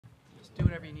just do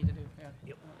whatever you need to do. Yeah.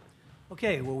 Yep.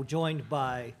 Okay, we're joined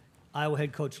by Iowa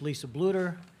head coach Lisa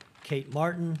Bluter, Kate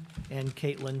Martin, and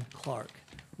Caitlin Clark.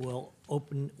 We'll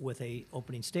open with a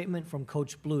opening statement from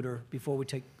Coach Bluter before we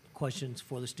take questions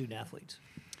for the student athletes.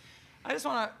 I just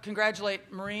want to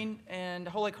congratulate Marine and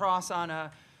Holy Cross on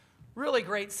a really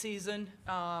great season.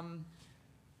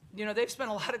 You know, they've spent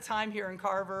a lot of time here in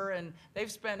Carver, and they've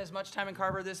spent as much time in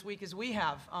Carver this week as we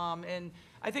have. And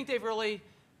I think they've really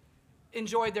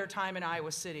enjoyed their time in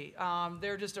Iowa City.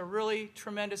 They're just a really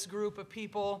tremendous group of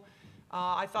people.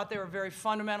 I thought they were very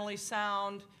fundamentally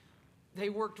sound. They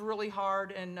worked really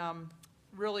hard, and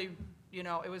really, you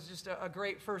know, it was just a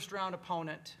great first-round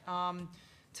opponent.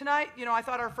 Tonight, you know, I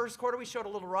thought our first quarter we showed a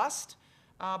little rust,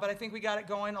 but I think we got it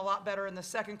going a lot better in the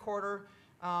second quarter.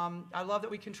 I love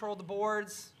that we controlled the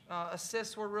boards.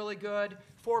 Assists were really good.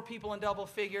 4 people in double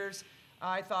figures.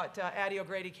 I thought Addie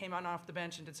O'Grady came on off the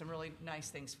bench and did some really nice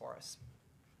things for us.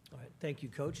 All right, thank you,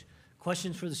 Coach.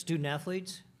 Questions for the student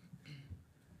athletes?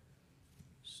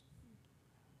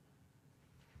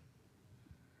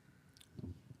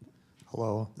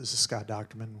 Hello, this is Scott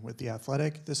Docterman with The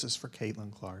Athletic. This is for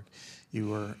Caitlin Clark. You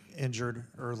were injured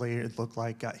earlier, it looked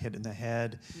like, got hit in the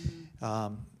head.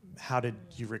 How did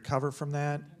you recover from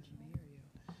that?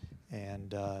 And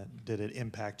did it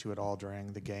impact you at all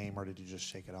during the game, or did you just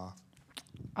shake it off?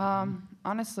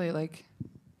 Honestly, like,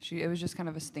 it was just kind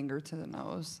of a stinger to the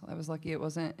nose. I was lucky it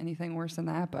wasn't anything worse than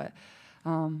that, but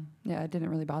yeah, it didn't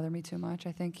really bother me too much.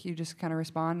 I think you just kind of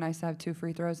respond. Nice to have 2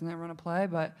 free throws and then run a play,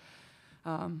 but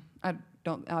I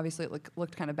don't, obviously it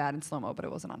looked kind of bad in slow-mo, but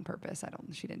it wasn't on purpose.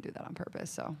 She didn't do that on purpose.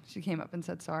 So she came up and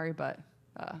said sorry, but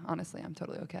honestly, I'm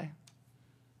totally okay.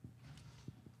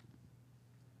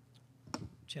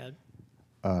 Chad?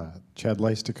 Chad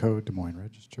Leistico, Des Moines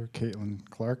Register. Caitlin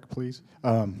Clark, please.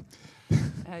 You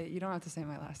don't have to say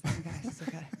my last name, guys. It's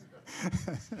okay.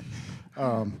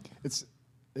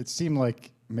 It seemed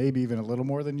like maybe even a little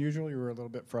more than usual. You were a little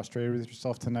bit frustrated with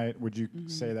yourself tonight. Would you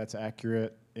say that's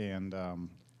accurate? And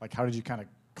like, how did you kind of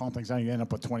calm things down? You end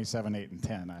up with 27, 8, and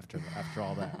 10 after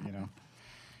all that, you know?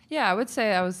 Yeah, I would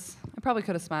say I probably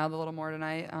could have smiled a little more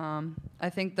tonight. I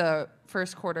think the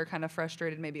first quarter kind of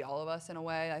frustrated maybe all of us in a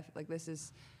way. I feel like this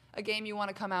is a game you want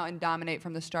to come out and dominate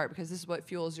from the start because this is what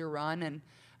fuels your run. And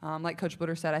like Coach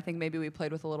Bluter said, I think maybe we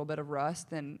played with a little bit of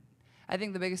rust. And I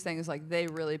think the biggest thing is, like, they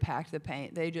really packed the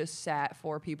paint. They just sat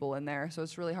 4 people in there. So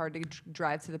it's really hard to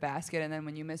drive to the basket. And then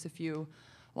when you miss a few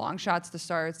long shots to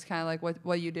start, it's kind of like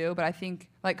what you do. But I think,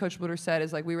 like Coach Bluter said,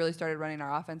 is like we really started running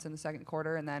our offense in the second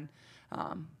quarter. And then,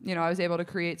 you know, I was able to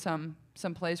create some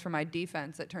plays for my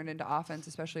defense that turned into offense,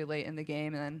 especially late in the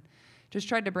game. And then just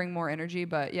tried to bring more energy.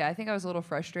 But, yeah, I think I was a little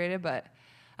frustrated. But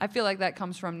I feel like that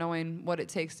comes from knowing what it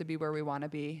takes to be where we want to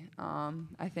be.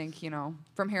 I think, you know,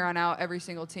 from here on out, every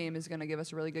single team is going to give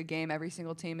us a really good game. Every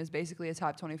single team is basically a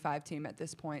top 25 team at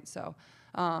this point. So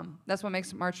that's what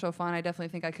makes March so fun. I definitely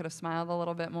think I could have smiled a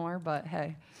little bit more. But,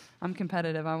 hey, I'm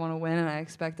competitive. I want to win, and I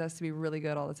expect us to be really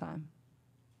good all the time.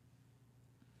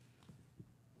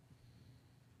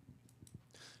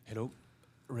 Hello.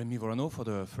 Rémi Vorano for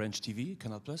the French TV,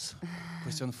 Canal+.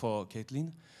 Question for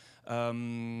Caitlin.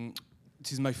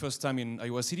 This is my first time in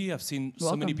Iowa City. I've seen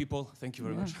so many people. Thank you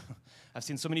very much. I've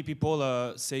seen so many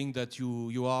people saying that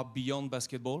you are beyond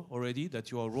basketball already, that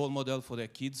you are a role model for their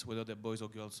kids, whether they're boys or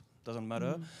girls, doesn't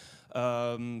matter.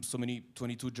 So many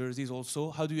 22 jerseys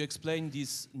also. How do you explain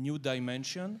this new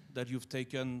dimension that you've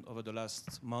taken over the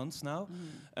last months now?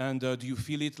 And do you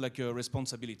feel it like a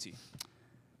responsibility?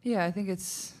 Yeah, I think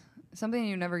it's something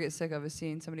you never get sick of, is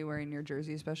seeing somebody wearing your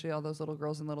jersey, especially all those little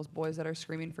girls and little boys that are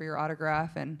screaming for your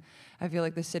autograph. And I feel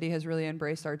like the city has really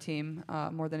embraced our team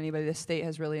more than anybody. The state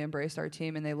has really embraced our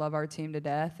team, and they love our team to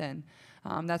death. And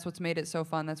that's what's made it so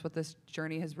fun. That's what this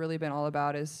journey has really been all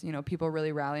about, is, you know, people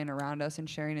really rallying around us and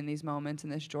sharing in these moments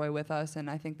and this joy with us. And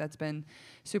I think that's been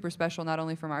super special, not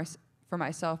only for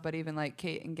myself, but even like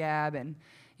Kate and Gab and,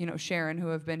 you know, Sharon, who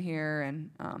have been here and,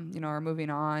 you know, are moving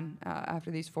on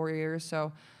after these 4 years.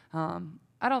 So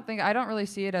I don't really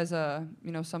see it as a,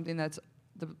 you know, something that's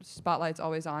the spotlight's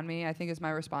always on me. I think it's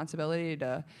my responsibility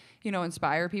to, you know,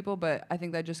 inspire people, but I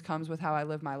think that just comes with how I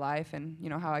live my life and, you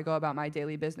know, how I go about my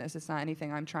daily business. It's not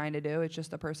anything I'm trying to do. It's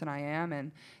just the person I am,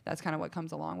 and that's kind of what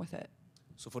comes along with it.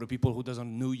 So for the people who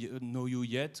doesn't know you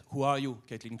yet, who are you,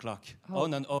 Caitlin Clark,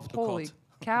 on and off the court? Holy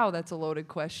cow, that's a loaded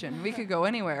question. We could go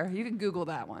anywhere. You can Google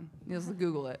that one. Just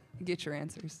Google it. Get your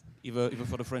answers. Even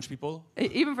for the French people?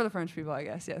 Even for the French people, I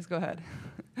guess. Yes, go ahead.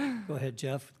 Go ahead,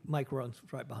 Jeff. Mike runs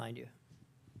right behind you.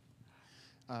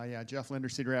 Yeah, Jeff Linder,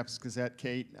 Cedar Rapids Gazette.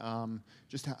 Kate,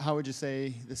 just how would you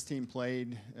say this team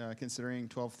played, considering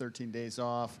 12, 13 days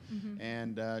off?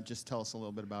 And just tell us a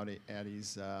little bit about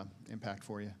Addie's impact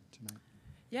for you tonight.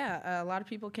 Yeah, a lot of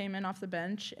people came in off the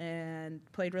bench and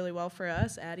played really well for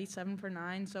us. Addie, 7 for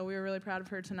 9, so we were really proud of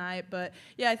her tonight. But,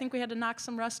 yeah, I think we had to knock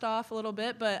some rust off a little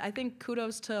bit. But I think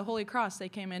kudos to Holy Cross. They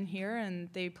came in here and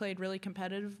they played really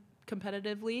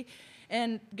competitively.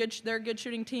 And they're a good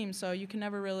shooting team, so you can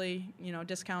never really,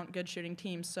 discount good shooting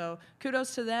teams. So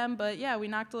kudos to them. But, yeah, we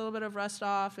knocked a little bit of rust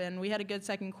off, and we had a good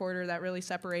second quarter that really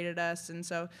separated us. And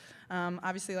so,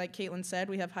 obviously, like Caitlin said,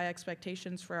 we have high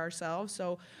expectations for ourselves.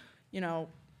 So,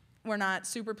 we're not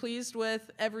super pleased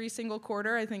with every single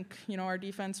quarter. I think, our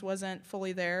defense wasn't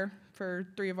fully there for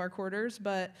 3 of our quarters,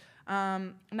 but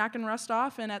knocking rust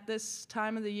off, and at this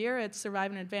time of the year, it's survive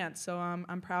and advance. So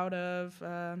I'm proud of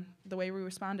the way we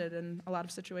responded in a lot of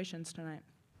situations tonight.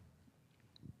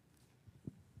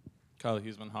 Kyle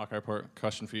Huseman, Hawkeye Report.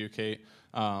 Question for you, Kate.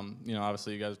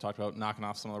 Obviously you guys have talked about knocking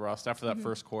off some of the rust. After that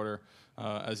first quarter,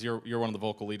 as you're one of the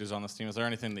vocal leaders on this team, is there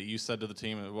anything that you said to the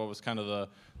team? What was kind of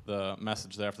the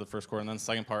message there after the first quarter? And then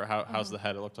second part, how's the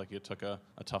head? It looked like you took a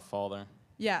tough fall there.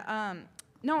 Yeah,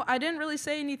 no, I didn't really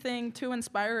say anything too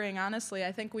inspiring, honestly.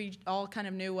 I think we all kind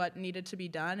of knew what needed to be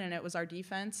done, and it was our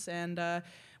defense. And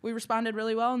we responded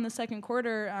really well in the second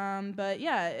quarter. But,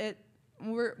 yeah,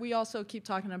 we also keep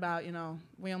talking about,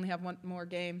 we only have one more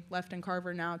game left in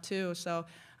Carver now, too. So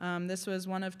this was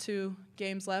one of 2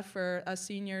 games left for us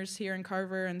seniors here in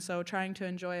Carver, and so trying to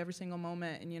enjoy every single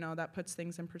moment, and, that puts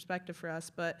things in perspective for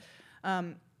us. But,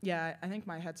 yeah, I think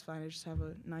my head's fine. I just have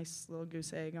a nice little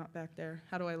goose egg out back there.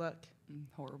 How do I look?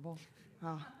 Horrible.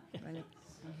 Oh, I'm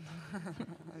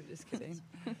just kidding.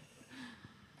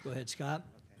 Go ahead, Scott.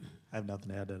 I have nothing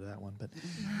to add to that one, but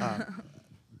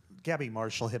Gabby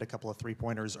Marshall hit a couple of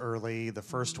 3-pointers early. The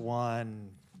first one,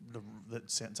 that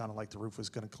sounded like the roof was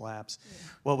going to collapse. Yeah.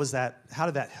 What was that? How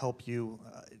did that help you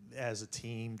as a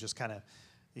team? Just kind of,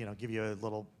 give you a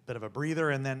little bit of a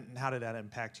breather, and then how did that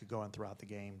impact you going throughout the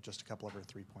game? Just a couple of her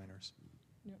 3-pointers.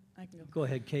 Yep, I can go. Go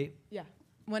ahead, Kate. Yeah.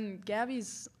 When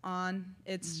Gabby's on,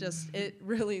 it's just, it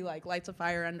really lights a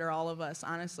fire under all of us,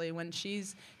 honestly. When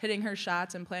she's hitting her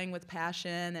shots and playing with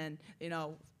passion and,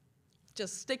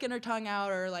 just sticking her tongue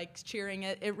out or cheering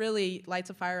it really lights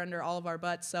a fire under all of our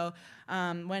butts. So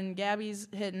when Gabby's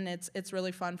hitting, it's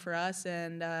really fun for us.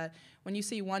 And when you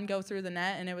see one go through the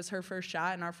net and it was her first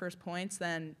shot and our first points,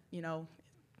 then,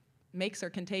 makes her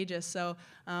contagious. So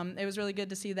it was really good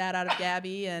to see that out of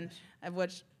Gabby, and I've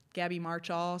watched Gabby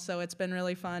Marchall, so it's been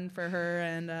really fun for her,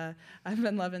 and I've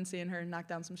been loving seeing her knock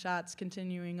down some shots,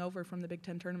 continuing over from the Big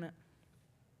Ten tournament.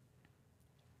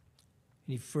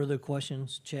 Any further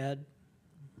questions, Chad?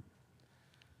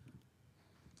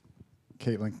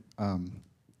 Caitlin,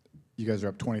 you guys are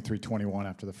up 23-21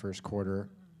 after the first quarter,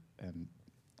 and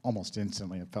almost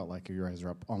instantly it felt like you guys are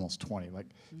up almost 20. Can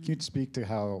you speak to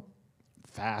how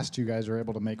fast you guys are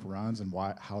able to make runs and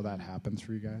how that happens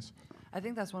for you guys? I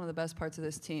think that's one of the best parts of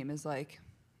this team is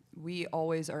we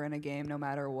always are in a game no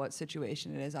matter what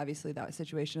situation it is. Obviously that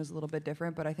situation is a little bit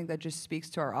different, but I think that just speaks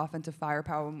to our offensive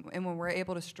firepower. And when we're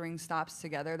able to string stops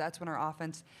together, that's when our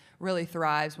offense really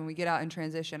thrives. When we get out in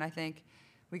transition, I think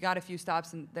we got a few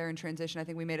stops there in transition. I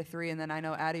think we made a 3, and then I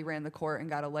know Addie ran the court and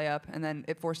got a layup, and then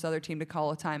it forced the other team to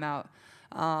call a timeout.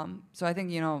 So I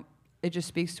think, it just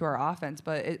speaks to our offense,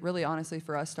 but it really honestly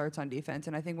for us starts on defense.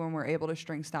 And I think when we're able to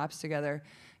string stops together,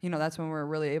 that's when we're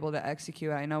really able to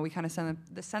execute. I know we kind of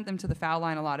sent them to the foul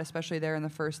line a lot, especially there in the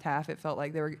first half. It felt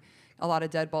like there were a lot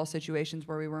of dead ball situations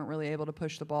where we weren't really able to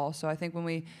push the ball. So I think when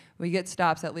we get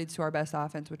stops, that leads to our best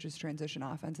offense, which is transition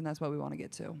offense, and that's what we want to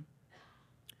get to.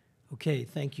 Okay,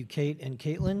 thank you, Kate and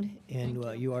Caitlin,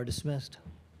 and you are dismissed.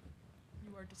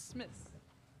 You are dismissed.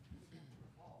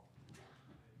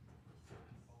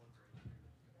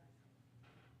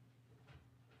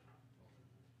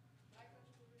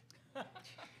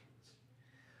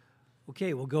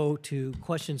 Okay, we'll go to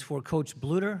questions for Coach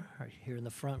Bluter, right here in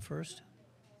the front first.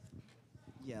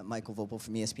 Yeah, Michael Vopel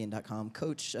from ESPN.com.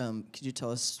 Coach, could you tell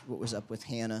us what was up with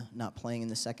Hannah not playing in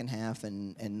the second half,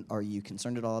 and are you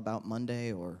concerned at all about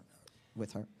Monday or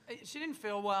with her? She didn't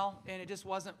feel well, and it just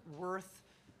wasn't worth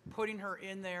putting her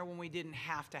in there when we didn't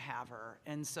have to have her.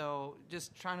 And so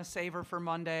just trying to save her for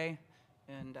Monday.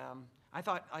 And I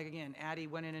thought, again, Addie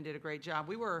went in and did a great job.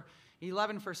 We were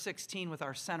 11 for 16 with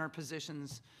our center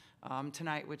positions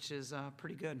tonight, which is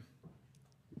pretty good.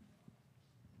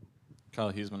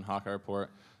 Kyle Huseman, Hawkeye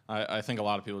Report. I think a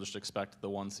lot of people just expect the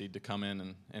 1 seed to come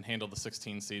in and handle the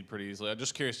 16 seed pretty easily. I'm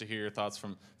just curious to hear your thoughts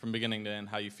from beginning to end,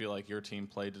 how you feel like your team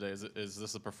played today. Is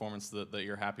this a performance that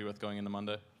you're happy with going into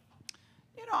Monday?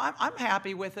 You know, I'm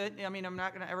happy with it. I mean, I'm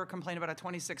not going to ever complain about a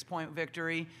 26-point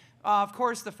victory. Of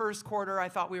course, the first quarter, I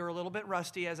thought we were a little bit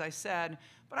rusty, as I said,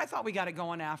 but I thought we got it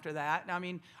going after that. I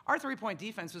mean, our three-point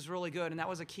defense was really good, and that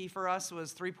was a key for us,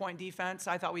 was three-point defense.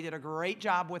 I thought we did a great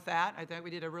job with that. I think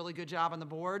we did a really good job on the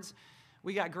boards.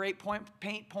 We got great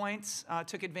paint points,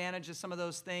 took advantage of some of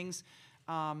those things.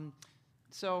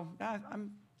 So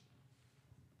I'm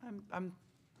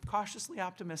cautiously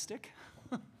optimistic.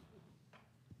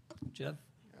 Jeff?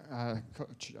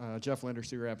 Coach Jeff Linder,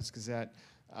 Cedar Rapids Gazette.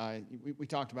 We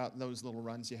talked about those little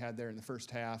runs you had there in the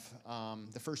first half.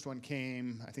 The first one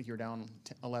came, I think you were down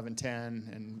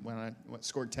 11-10, and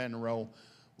scored 10 in a row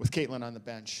with Caitlin on the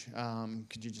bench.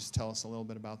 Could you just tell us a little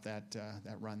bit about that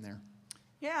run there?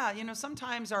 Yeah, you know,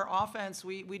 sometimes our offense,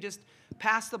 we just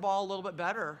pass the ball a little bit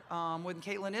better when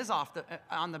Caitlin is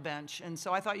on the bench. And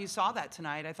so I thought you saw that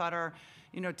tonight. I thought our,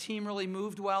 team really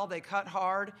moved well. They cut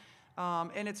hard.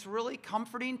 And it's really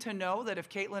comforting to know that if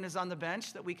Caitlin is on the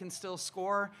bench, that we can still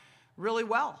score really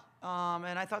well.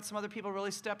 And I thought some other people really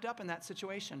stepped up in that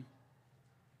situation.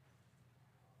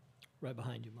 Right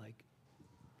behind you, Mike.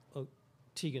 Oh,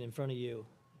 Tegan, in front of you.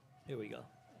 Here we go.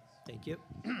 Thank you.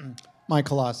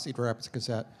 Michael Loss, Cedar Rapids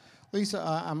Gazette. Lisa,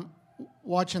 I'm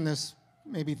watching this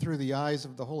maybe through the eyes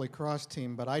of the Holy Cross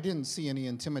team, but I didn't see any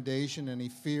intimidation, any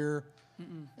fear,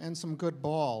 and some good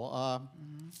ball.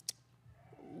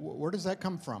 Where does that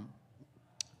come from?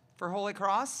 For Holy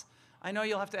Cross, I know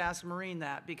you'll have to ask Maureen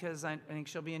that because I think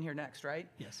she'll be in here next, right?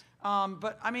 Yes.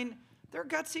 But, I mean, they're a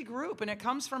gutsy group, and it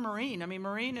comes from Maureen. I mean,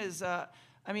 Maureen is,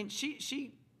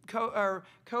 she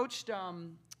coached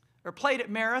or played at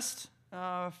Marist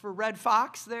for Red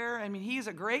Fox there. I mean, he's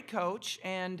a great coach,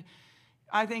 and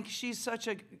I think she's such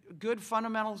a good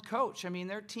fundamental coach. I mean,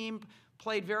 their team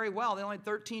played very well. They only had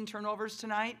 13 turnovers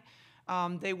tonight.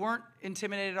 They weren't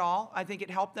intimidated at all. I think it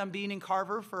helped them being in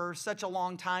Carver for such a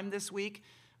long time this week.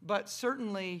 But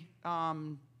certainly,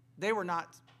 they were not,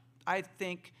 I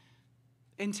think,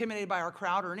 intimidated by our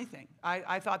crowd or anything.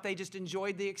 I thought they just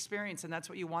enjoyed the experience, and that's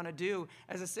what you want to do.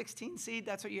 As a 16 seed,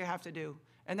 that's what you have to do.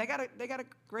 And they got a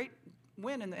great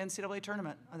win in the NCAA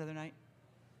tournament the other night.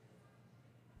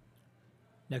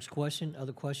 Next question.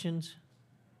 Other questions?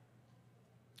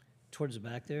 Towards the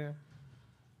back there.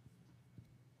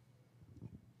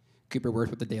 Cooper Worth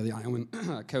with the Daily Iowan.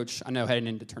 Coach, I know heading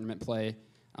into tournament play,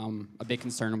 a big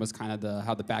concern was kind of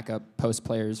how the backup post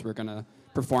players were going to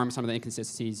perform, some of the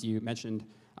inconsistencies you mentioned.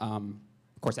 Of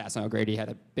course, Aston O'Grady had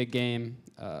a big game.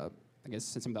 I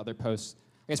guess in some of the other posts.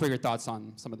 I guess what are your thoughts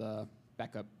on some of the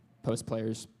backup post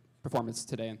players' performance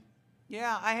today?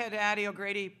 Yeah, I had Addie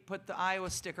O'Grady put the Iowa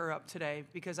sticker up today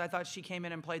because I thought she came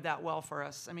in and played that well for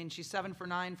us. I mean, she's 7 for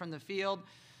 9 from the field,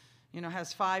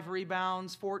 has 5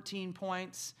 rebounds, 14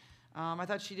 points. I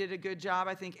thought she did a good job.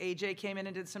 I think AJ came in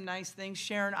and did some nice things.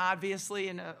 Sharon, obviously,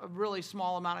 in a really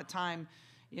small amount of time,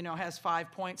 has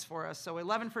 5 points for us. So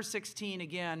 11 for 16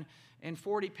 again, and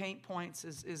 40 paint points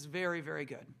is very, very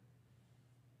good.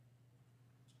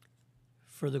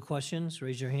 Further questions?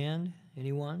 Raise your hand.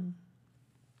 Anyone?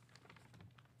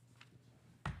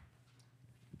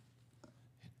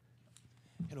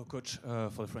 Hello, Coach,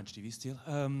 for the French TV still.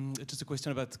 Just a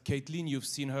question about Caitlin. You've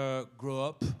seen her grow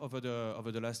up over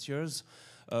the last years.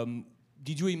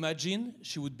 Did you imagine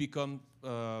she would become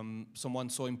someone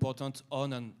so important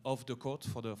on and off the court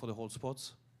for the whole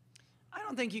sports? I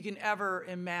don't think you can ever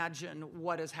imagine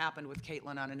what has happened with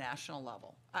Caitlin on a national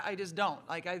level. I just don't.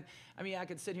 Like, I mean, I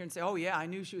could sit here and say, oh, yeah, I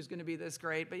knew she was going to be this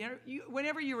great. But,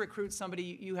 whenever you recruit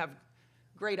somebody, you have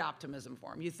great optimism for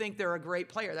them. You think they're a great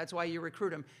player. That's why you recruit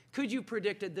them. Could you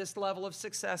predicted this level of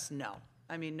success? No.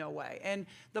 I mean, no way. And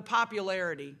the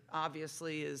popularity,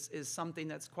 obviously, is something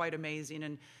that's quite amazing.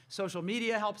 And social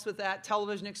media helps with that.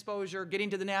 Television exposure,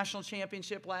 getting to the national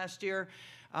championship last year.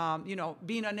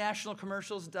 Being on national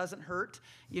commercials doesn't hurt,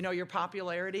 your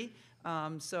popularity.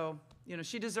 So,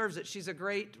 she deserves it. She's a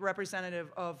great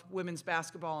representative of women's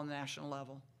basketball on the national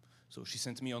level. So she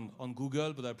sent me on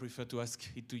Google, but I prefer to ask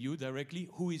it to you directly.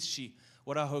 Who is she?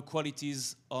 What are her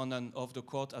qualities on and off the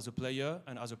court as a player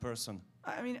and as a person?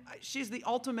 I mean, she's the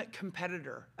ultimate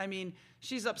competitor. I mean,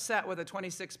 she's upset with a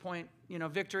 26-point,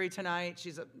 victory tonight.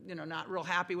 She's, not real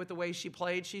happy with the way she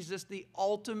played. She's just the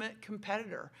ultimate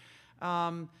competitor.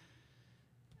 I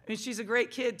mean, she's a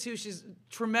great kid, too. She's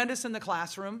tremendous in the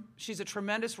classroom. She's a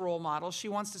tremendous role model. She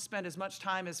wants to spend as much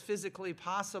time as physically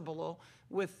possible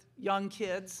with young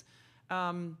kids.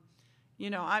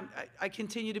 I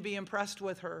continue to be impressed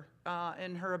with her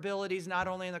and her abilities, not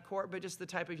only in the court, but just the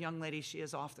type of young lady she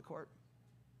is off the court.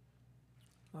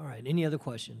 All right. Any other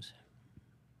questions?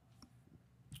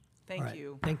 Thank All right.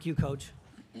 you. Thank you, Coach.